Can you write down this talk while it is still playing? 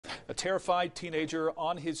A terrified teenager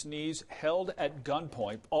on his knees, held at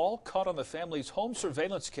gunpoint, all caught on the family's home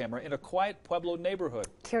surveillance camera in a quiet Pueblo neighborhood.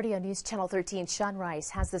 KRDO News Channel 13 Sean Rice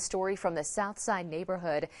has the story from the South Side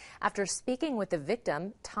neighborhood after speaking with the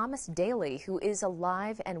victim, Thomas Daly, who is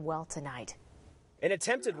alive and well tonight. An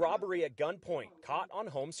attempted robbery at gunpoint caught on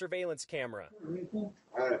home surveillance camera.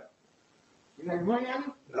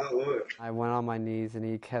 I went on my knees and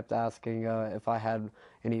he kept asking if I had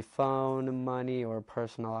any phone, money, or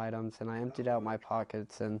personal items, and I emptied out my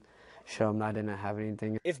pockets and showed him I didn't have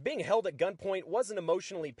anything. If being held at gunpoint wasn't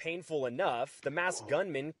emotionally painful enough, the masked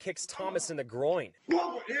gunman kicks Thomas in the groin.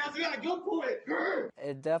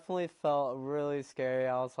 It definitely felt really scary.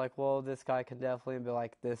 I was like, well, this guy can definitely be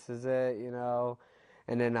like, this is it, you know.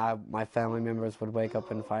 And then my family members would wake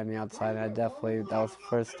up and find me outside. And that was the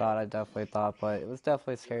first thought I definitely thought, but it was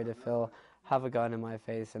definitely scary to have a gun in my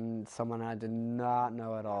face and someone I did not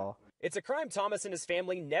know at all. It's a crime Thomas and his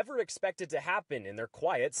family never expected to happen in their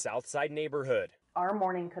quiet South Side neighborhood. Our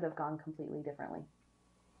morning could have gone completely differently.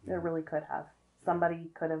 It really could have. Somebody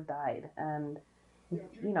could have died. And, you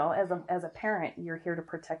know, as a parent, you're here to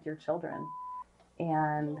protect your children.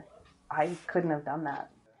 And I couldn't have done that.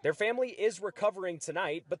 Their family is recovering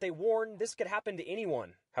tonight, but they warn this could happen to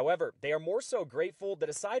anyone. However, they are more so grateful that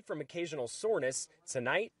aside from occasional soreness,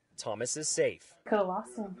 tonight, Thomas is safe. Could have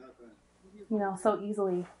lost him, you know, so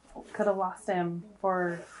easily. Could have lost him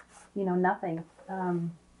for, you know, nothing.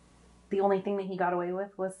 The only thing that he got away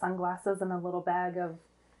with was sunglasses and a little bag of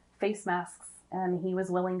face masks, and he was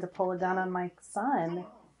willing to pull a gun on my son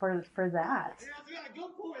for that.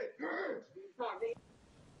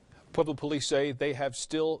 Pueblo police say they have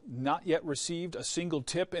still not yet received a single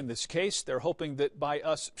tip in this case. They're hoping that by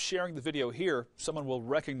us sharing the video here, someone will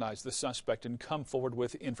recognize the suspect and come forward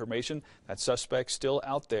with information. That suspect still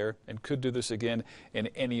out there and could do this again in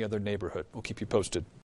any other neighborhood. We'll keep you posted.